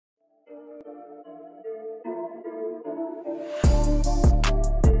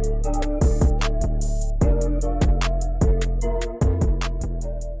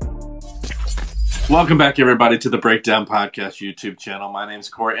Welcome back, everybody, to the Breakdown Podcast YouTube channel. My name's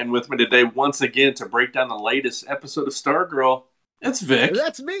Corey, and with me today, once again, to break down the latest episode of Stargirl, it's Vic.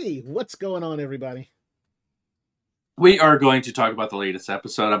 That's me. What's going on, everybody? We are going to talk about the latest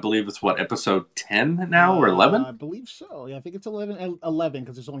episode. I believe it's, what, episode 10 now, or 11? I believe so. Yeah, I think it's 11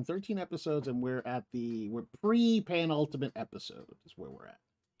 because there's only 13 episodes, and we're pre-penultimate episode is where we're at.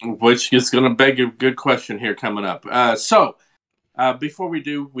 Which is going to beg a good question here coming up. Before we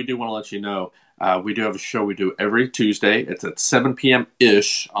do want to let you know, we do have a show we do every Tuesday. It's at 7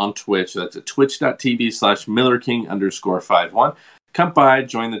 p.m.-ish on Twitch. That's at twitch.tv/MillerKing_51. Come by,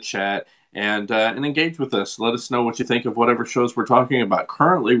 join the chat, and engage with us. Let us know what you think of whatever shows we're talking about.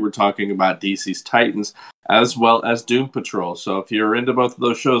 Currently, we're talking about DC's Titans as well as Doom Patrol. So if you're into both of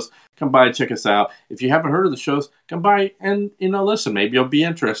those shows, come by, check us out. If you haven't heard of the shows, come by and, listen. Maybe you'll be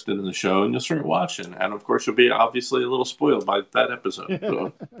interested in the show and you'll start watching. And of course, you'll be obviously a little spoiled by that episode.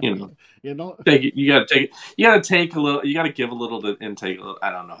 So, take it. You got to take it. You got to take a little. You got to give a little and take a little. I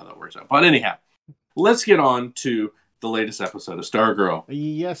don't know how that works out. But anyhow, let's get on to the latest episode of Stargirl.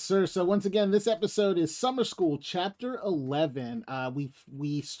 Yes, sir. So once again, this episode is Summer School, Chapter 11.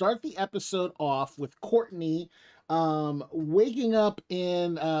 We start the episode off with Courtney waking up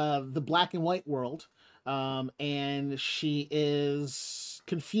in the black and white world, and she is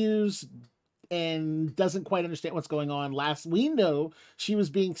confused and doesn't quite understand what's going on. We know she was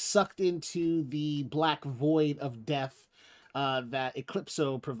being sucked into the black void of death that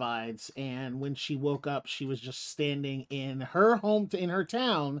Eclipso provides, and when she woke up, she was just standing in her in her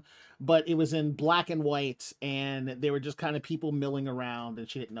town, but it was in black and white, and they were just kind of people milling around, and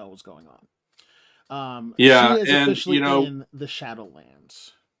she didn't know what was going on. She is officially in the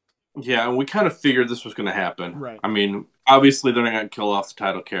Shadowlands. Yeah, and we kind of figured this was going to happen. Right. I mean, obviously they're not going to kill off the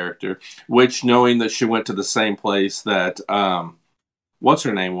title character, which, knowing that she went to the same place that what's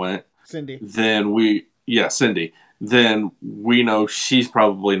her name went, Cindy. Cindy. Then we know she's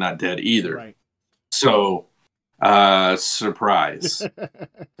probably not dead either. Right. So, surprise.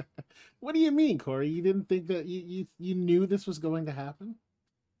 What do you mean, Corey? You didn't think that you knew this was going to happen?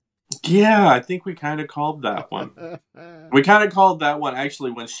 Yeah, I think we kind of called that one. We kind of called that one, actually,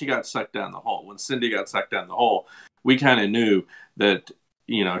 when she got sucked down the hole. When Cindy got sucked down the hole, we kind of knew that,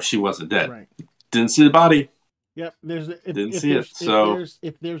 she wasn't dead. Right. Didn't see the body. Yep,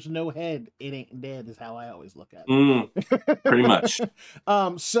 if there's no head, it ain't dead, is how I always look at it. Pretty much.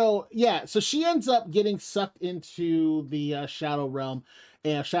 So she ends up getting sucked into the shadow realm,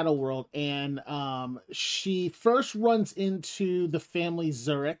 shadow world, and she first runs into the family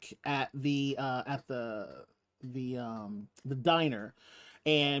Zurich at the diner.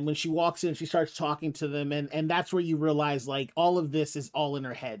 And when she walks in, she starts talking to them, and that's where you realize, like, all of this is all in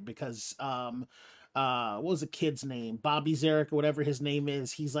her head, because what was the kid's name? Bobby Zarek or whatever his name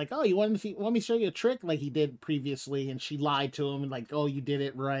is. He's like, oh, you want me to show you a trick like he did previously? And she lied to him and like, oh, you did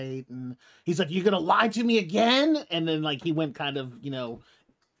it right. And he's like, you're going to lie to me again? And then like he went kind of,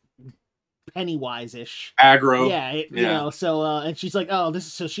 Pennywise-ish. Aggro. Yeah. So, and she's like, oh,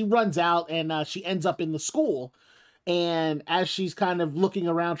 so she runs out and she ends up in the school. And as she's kind of looking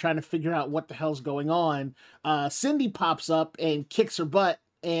around trying to figure out what the hell's going on, Cindy pops up and kicks her butt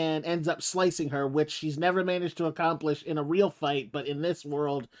and ends up slicing her, which she's never managed to accomplish in a real fight. But in this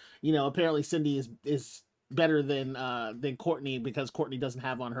world, apparently Cindy is better than Courtney, because Courtney doesn't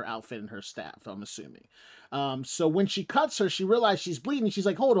have on her outfit and her staff, I'm assuming. So when she cuts her, she realizes she's bleeding. She's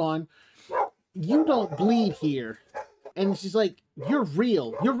like, hold on, you don't bleed here. And she's like, you're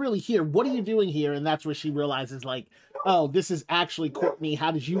real. You're really here. What are you doing here? And that's where she realizes, like, oh, this is actually Courtney. How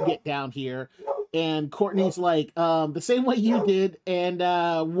did you get down here? And Courtney's like, the same way you did, and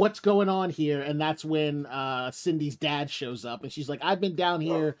what's going on here? And that's when Cindy's dad shows up, and she's like, I've been down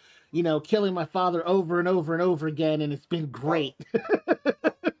here, killing my father over and over and over again, and it's been great.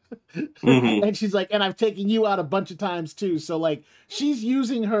 Mm-hmm. And she's like, and I've taken you out a bunch of times too. So like, she's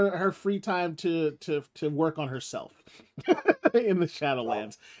using her free time to work on herself in the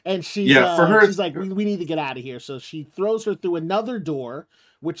Shadowlands. And she's like, we need to get out of here. So she throws her through another door,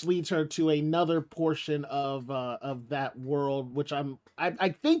 which leads her to another portion of that world, which I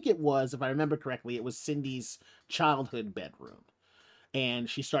think it was, if I remember correctly, it was Cindy's childhood bedroom. And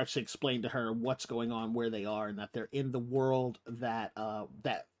she starts to explain to her what's going on, where they are, and that they're in the world that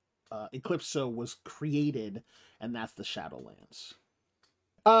Eclipso was created, and that's the Shadowlands.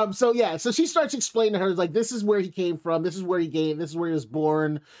 So she starts explaining to her, like, this is where he came from, this is where he came, this is where he was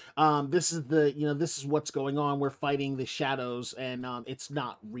born, this is this is what's going on, we're fighting the shadows, and it's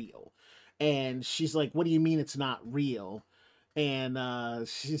not real. And she's like, what do you mean it's not real? And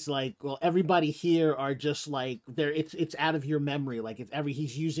she's like, well, everybody here are just like they're it's out of your memory, like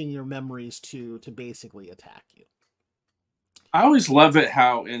he's using your memories to basically attack you. I always love it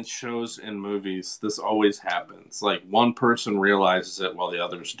how in shows and movies this always happens. Like one person realizes it while the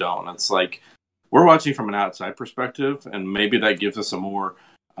others don't. It's like we're watching from an outside perspective, and maybe that gives us a more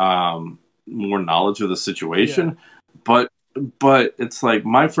knowledge of the Yeah. situation. But but it's like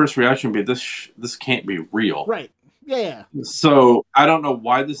my first reaction would be this can't be real. Right. Yeah. So I don't know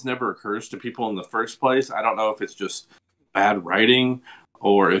why this never occurs to people in the first place. I don't know if it's just bad writing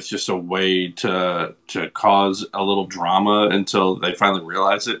or it's just a way to cause a little drama until they finally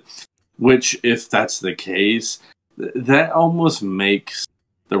realize it. Which, if that's the case, that almost makes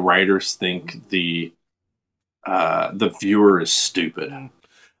the writers think the viewer is stupid. Mm.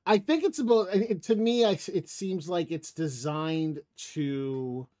 I think it's about to me. It seems like it's designed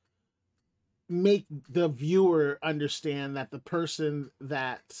to make the viewer understand that the person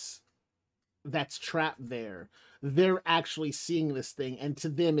that's trapped there, they're actually seeing this thing, and to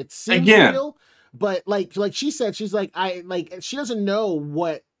them it seems Again, real. But like she said, she's like I like she doesn't know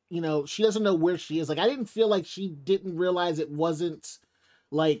what she doesn't know where she is. Like I didn't feel like she didn't realize it wasn't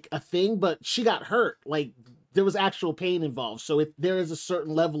like a thing, but she got hurt. Like there was actual pain involved, so there is a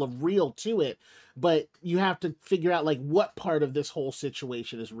certain level of real to it. But you have to figure out like what part of this whole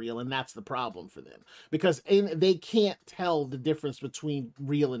situation is real, and that's the problem for them because they can't tell the difference between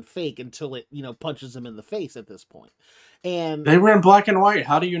real and fake until it punches them in the face at this point. And they were in black and white.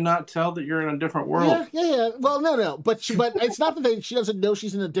 How do you not tell that you're in a different world? yeah. Well, no. But it's not that she doesn't know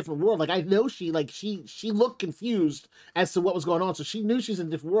she's in a different world. Like I know she looked confused as to what was going on. So she knew she's in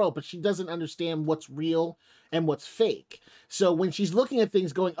a different world, but she doesn't understand what's real and what's fake. So when she's looking at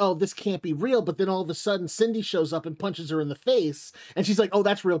things going, oh, this can't be real, but then all of a sudden Cindy shows up and punches her in the face, and she's like, oh,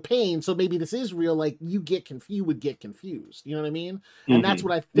 that's real pain. So maybe this is real. Like you would get confused. You know what I mean? And that's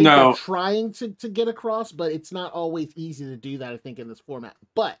what I think they're trying to get across, but it's not always easy to do that, I think, in this format.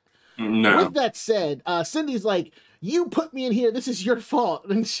 But with that said, Cindy's like, you put me in here, this is your fault.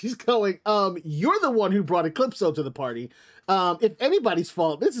 And she's going, you're the one who brought Eclipso to the party. If anybody's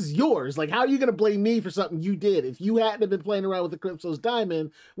fault, this is yours. Like, how are you going to blame me for something you did? If you hadn't been playing around with Eclipso's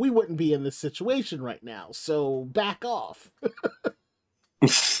diamond, we wouldn't be in this situation right now. So back off.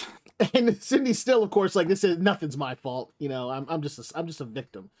 And Cindy's still, of course, like, this is nothing's my fault. I'm just a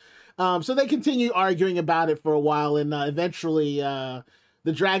victim. So they continue arguing about it for a while, and eventually the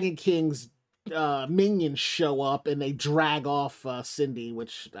Dragon King's minions show up and they drag off Cindy,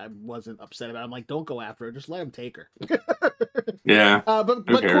 which I wasn't upset about. I'm like, don't go after her, just let him take her. Yeah. But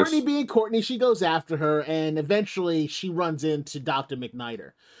Courtney being Courtney, she goes after her, and eventually she runs into Dr.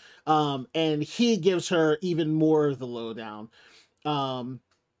 McNider. And he gives her even more of the lowdown.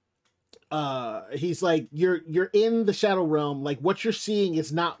 He's like, you're in the shadow realm, like what you're seeing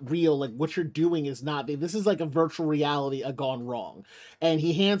is not real, like what you're doing is not, this is like a virtual reality gone wrong. And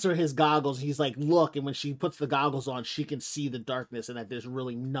he hands her his goggles. He's like, look, and when she puts the goggles on, she can see the darkness and that there's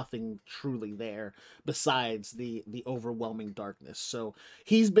really nothing truly there besides the overwhelming darkness. So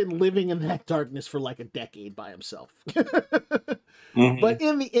he's been living in that darkness for like a decade by himself. But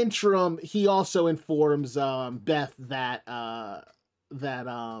in the interim, he also informs Beth that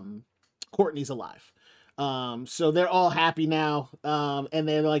Courtney's alive. So they're all happy now. And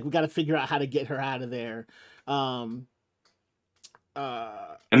they're like, we got to figure out how to get her out of there. And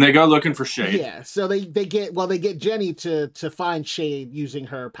they go looking for Shade. Yeah. So they get Jenny to find Shade using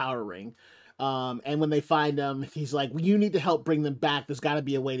her power ring. And when they find him, he's like, well, you need to help bring them back. There's got to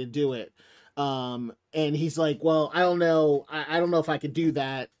be a way to do it. And he's like, well, I don't know. I don't know if I can do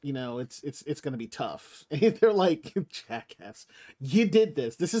that. It's going to be tough. And they're like, jackass, you did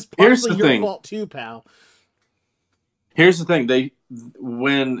this. This is partially your fault too, pal. Here's the thing.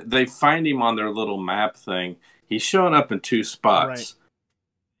 When they find him on their little map thing, he's showing up in two spots.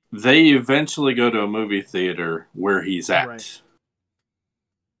 Right. They eventually go to a movie theater where he's at. Right.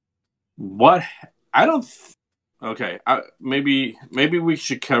 What? I don't... Okay, maybe we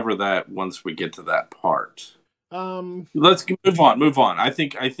should cover that once we get to that part. Let's move on. I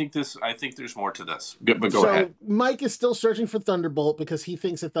think there's more to this. But go ahead. Mike is still searching for Thunderbolt because he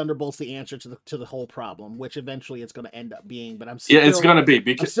thinks that Thunderbolt's the answer to the whole problem, which eventually it's going to end up being. But it's going to be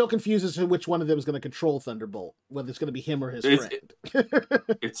because I'm still confused as to which one of them is going to control Thunderbolt, whether it's going to be him or his friend.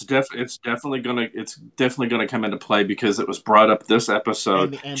 It's definitely going to come into play because it was brought up this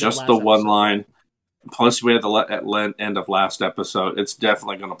episode, just the one line. Plus, we had the end of last episode. It's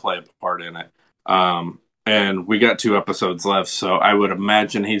definitely going to play a part in it. And we got 2 episodes left, so I would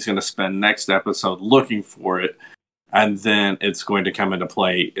imagine he's going to spend next episode looking for it, and then it's going to come into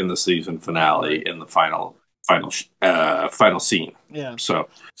play in the season finale in the final final scene. Yeah. So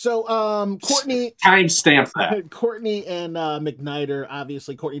Courtney timestamp that. Courtney and McNider,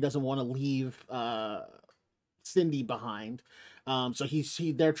 obviously Courtney doesn't want to leave Cindy behind. So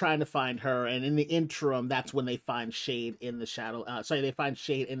they're trying to find her, and in the interim, that's when they find Shade in the shadow. They find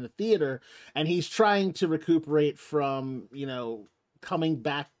Shade in the theater, and he's trying to recuperate from coming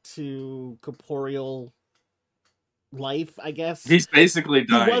back to corporeal life, I guess. He's basically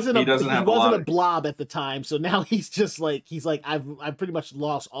dying. He wasn't a blob at the time, so now he's just like I've pretty much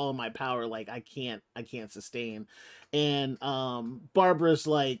lost all of my power. Like I can't sustain. And Barbara's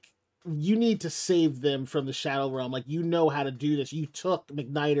like, you need to save them from the Shadow Realm. Like, you know how to do this. You took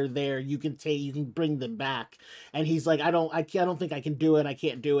McNider there. You can bring them back. And he's like, I don't think I can do it. I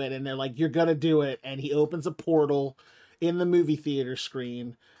can't do it. And they're like, you're gonna do it. And he opens a portal in the movie theater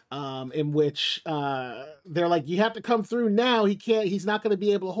screen, in which they're like, you have to come through now. He's not going to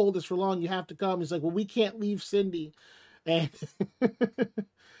be able to hold us for long. You have to come. He's like, well, we can't leave Cindy. And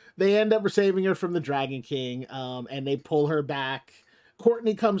they end up saving her from the Dragon King, and they pull her back.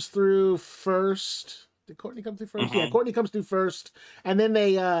 Courtney comes through first. Did Courtney come through first? Mm-hmm. Yeah, Courtney comes through first, and then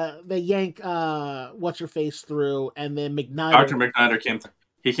they yank what's her face through, and then McNider. Dr. McNider came through.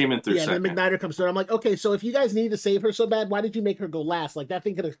 He came in through second. And then McNider comes through. I'm like, okay, so if you guys need to save her so bad, why did you make her go last? Like, that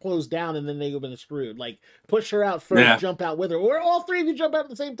thing could have closed down, and then they would have been screwed. Like, push her out first, jump out with her, or all three of you jump out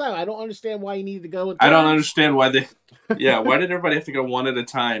at the same time. I don't understand why you needed to go. I don't understand why they. Yeah, why did everybody have to go one at a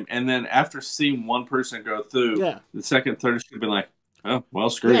time? And then after seeing one person go through, the second, third should have been like, oh, well,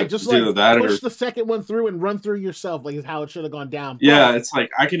 screw it. Just like, push the second one through and run through yourself, like, is how it should have gone down. Yeah, it's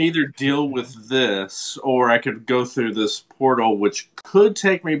like, I can either deal with this, or I could go through this portal, which could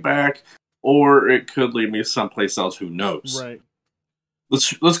take me back, or it could lead me someplace else. Who knows? Right.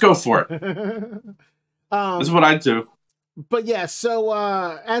 Let's go for it. This is what I do. But yeah, so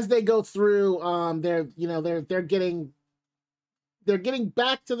as they go through, they're getting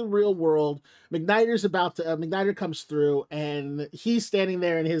back to the real world. McNider comes through, and he's standing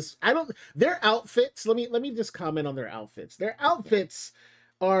there in their outfits. Let me just comment on their outfits. Their outfits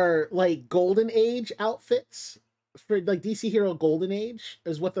are like Golden Age outfits, for like DC Hero Golden Age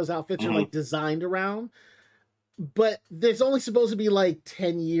is what those outfits are like designed around. But there's only supposed to be like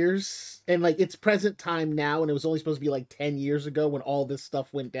 10 years, and like it's present time now, and it was only supposed to be like 10 years ago when all this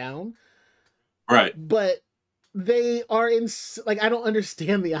stuff went down. Right. But they are I don't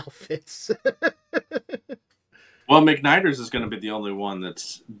understand the outfits. Well, McNider's is going to be the only one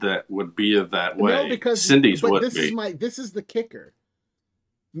that would be of that way. No, because Cindy's would be. This is the kicker.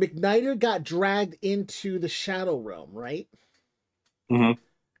 McNider got dragged into the Shadow Realm, right? Mm-hmm.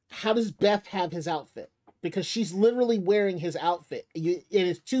 How does Beth have his outfit? Because she's literally wearing his outfit. It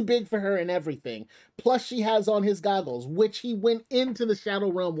is too big for her and everything. Plus, she has on his goggles, which he went into the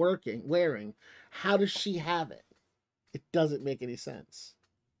Shadow Realm wearing. How does she have it? It doesn't make any sense.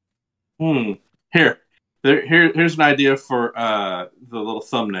 Here's an idea for the little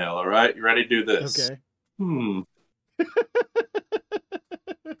thumbnail. All right, you ready to do this? Okay.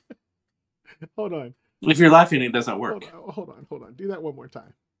 Hold on. If you're laughing, it doesn't work. Hold on. Do that one more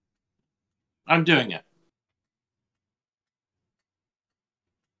time. I'm doing it.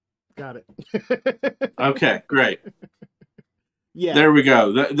 Got it. Okay, great. Yeah. There we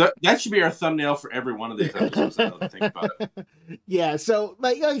go. That should be our thumbnail for every one of these episodes. Now that I think about it. Yeah. So,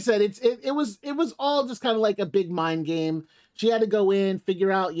 like I said, it was all just kind of like a big mind game. She had to go in,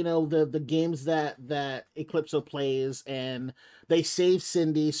 figure out, the games that Eclipso plays, and they save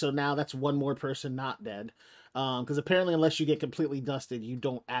Cindy. So now that's one more person not dead. Because apparently, unless you get completely dusted, you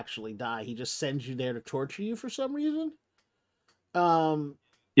don't actually die. He just sends you there to torture you for some reason.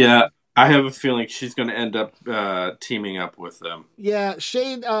 Yeah. I have a feeling she's going to end up teaming up with them. Yeah,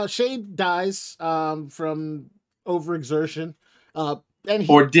 Shade dies from overexertion, and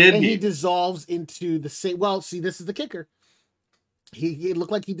he dissolves into the same. Well, see, this is the kicker. It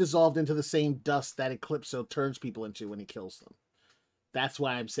looked like he dissolved into the same dust that Eclipso turns people into when he kills them. That's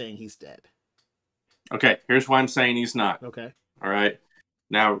why I'm saying he's dead. Okay, here's why I'm saying he's not. Okay. All right.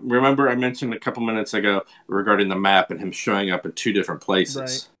 Now, remember I mentioned a couple minutes ago regarding the map and him showing up in two different places.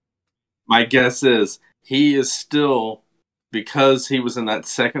 Right. My guess is he is still, because he was in that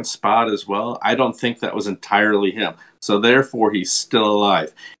second spot as well, I don't think that was entirely him. So therefore, he's still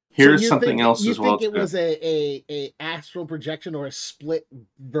alive. Here's something else as well. You think it was a astral projection or a split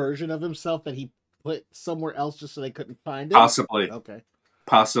version of himself that he put somewhere else just so they couldn't find it? Possibly. Okay.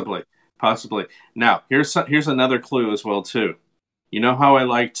 Possibly. Now, here's another clue as well, too. You know how I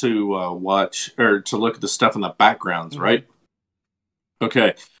like to watch or to look at the stuff in the backgrounds, right?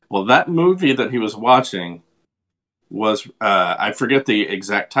 Okay. Well, that movie that he was watching was, I forget the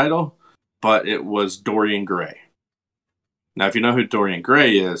exact title, but it was Dorian Gray. Now, if you know who Dorian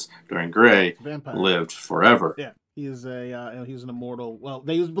Gray is, Dorian Gray lived forever. Yeah, he is he was an immortal. Well,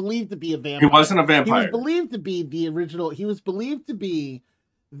 he was believed to be a vampire. He wasn't a vampire. He was believed to be the original. He was believed to be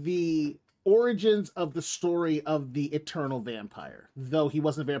the origins of the story of the eternal vampire, though he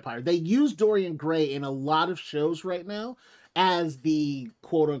wasn't a vampire. They use Dorian Gray in a lot of shows right now as the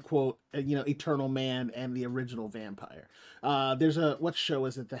quote-unquote eternal man and the original vampire. There's a, what show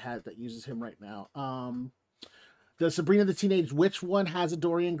is it that uses him right now? The Sabrina the Teenage Witch one has a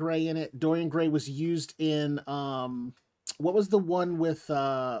Dorian Gray in it. Dorian Gray was used in what was the one with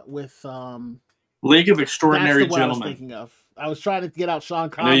League of Extraordinary Gentlemen? I was thinking of. I was trying to get out Sean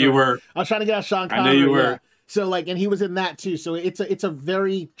Connery. I know you were. I was trying to get out Sean Connery. I know you were. Yeah. So like, and he was in that too. So it's a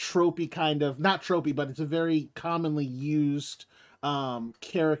very tropey kind of, not tropey, but it's a very commonly used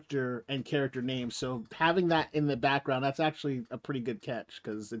character and character name. So having that in the background, that's actually a pretty good catch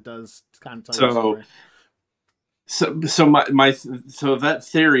because it does kind of tell you the story. So that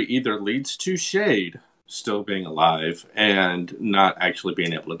theory either leads to Shade still being alive and not actually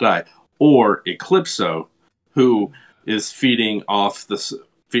being able to die, or Eclipso, who is feeding off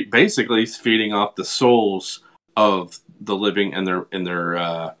basically feeding off the souls of the living and their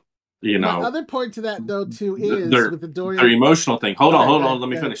My other point to that though too is with the Dorian, their emotional thing. Hold on, let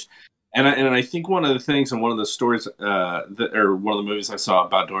me finish. And I think one of the things in one of the stories or one of the movies I saw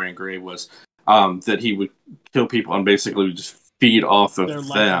about Dorian Gray was that he would kill people and basically just feed off of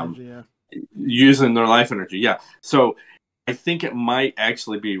them, energy, using their life energy. Yeah. So I think it might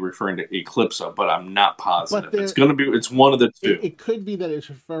actually be referring to Eclipso, but I'm not positive. It's one of the two. It could be that it's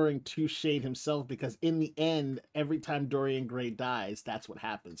referring to Shade himself, because in the end, every time Dorian Gray dies, that's what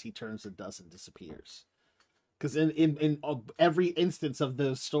happens. He turns to dust and disappears. Because in every instance of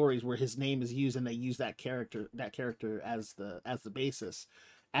those stories where his name is used and they use that character as the basis,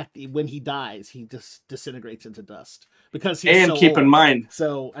 when he dies, he just disintegrates into dust because he's so keep old. In mind.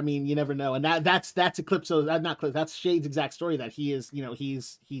 So I mean, you never know, and that's Eclipso. That's Shade's exact story, that he is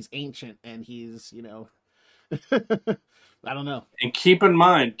he's ancient and he's I don't know. And keep in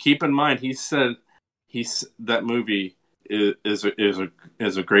mind, he said that movie is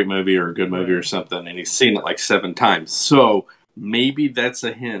a great movie or a good movie or something, and he's seen it like 7 times. So maybe that's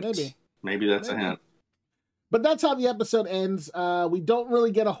a hint. Maybe that's a hint. But that's how the episode ends. We don't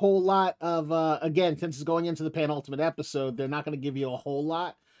really get a whole lot of, again, since it's going into the penultimate episode, they're not going to give you a whole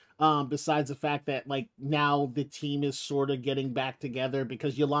lot. Besides the fact that, like, now the team is sort of getting back together,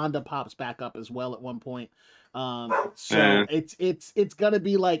 because Yolanda pops back up as well at one point. It's going to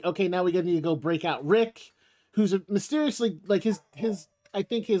be like, okay, now we need to go break out Rick, who's mysteriously, like, I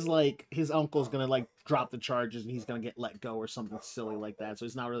think his uncle's gonna like drop the charges and he's gonna get let go or something silly like that. So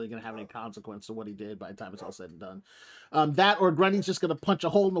he's not really gonna have any consequence to what he did by the time it's all said and done. That or Grundy's just gonna punch a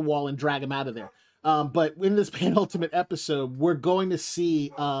hole in the wall and drag him out of there. But in this penultimate episode, we're going to see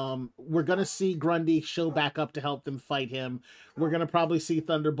Grundy show back up to help them fight him. We're gonna probably see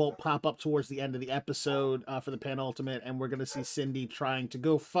Thunderbolt pop up towards the end of the episode for the penultimate, and we're gonna see Cindy trying to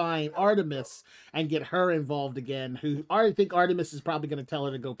go find Artemis and get her involved again. Who I think Artemis is probably gonna tell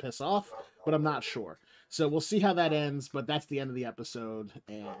her to go piss off, but I'm not sure. So we'll see how that ends. But that's the end of the episode,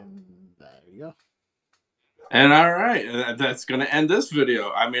 and there you go. And all right, that's going to end this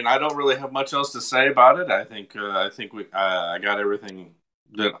video. I mean, I don't really have much else to say about it. I think I got everything,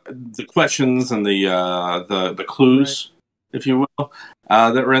 the questions and the clues, right, if you will,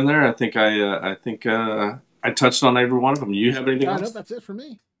 that were in there. I think I touched on every one of them. You have anything else? No, that's it for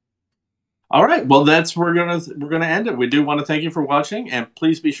me. All right, well, we're gonna end it. We do want to thank you for watching, and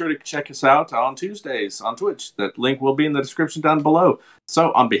please be sure to check us out on Tuesdays on Twitch. That link will be in the description down below.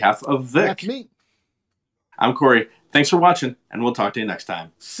 So, on behalf of Vic, that's me. I'm Corey. Thanks for watching, and we'll talk to you next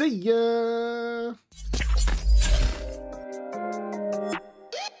time. See ya!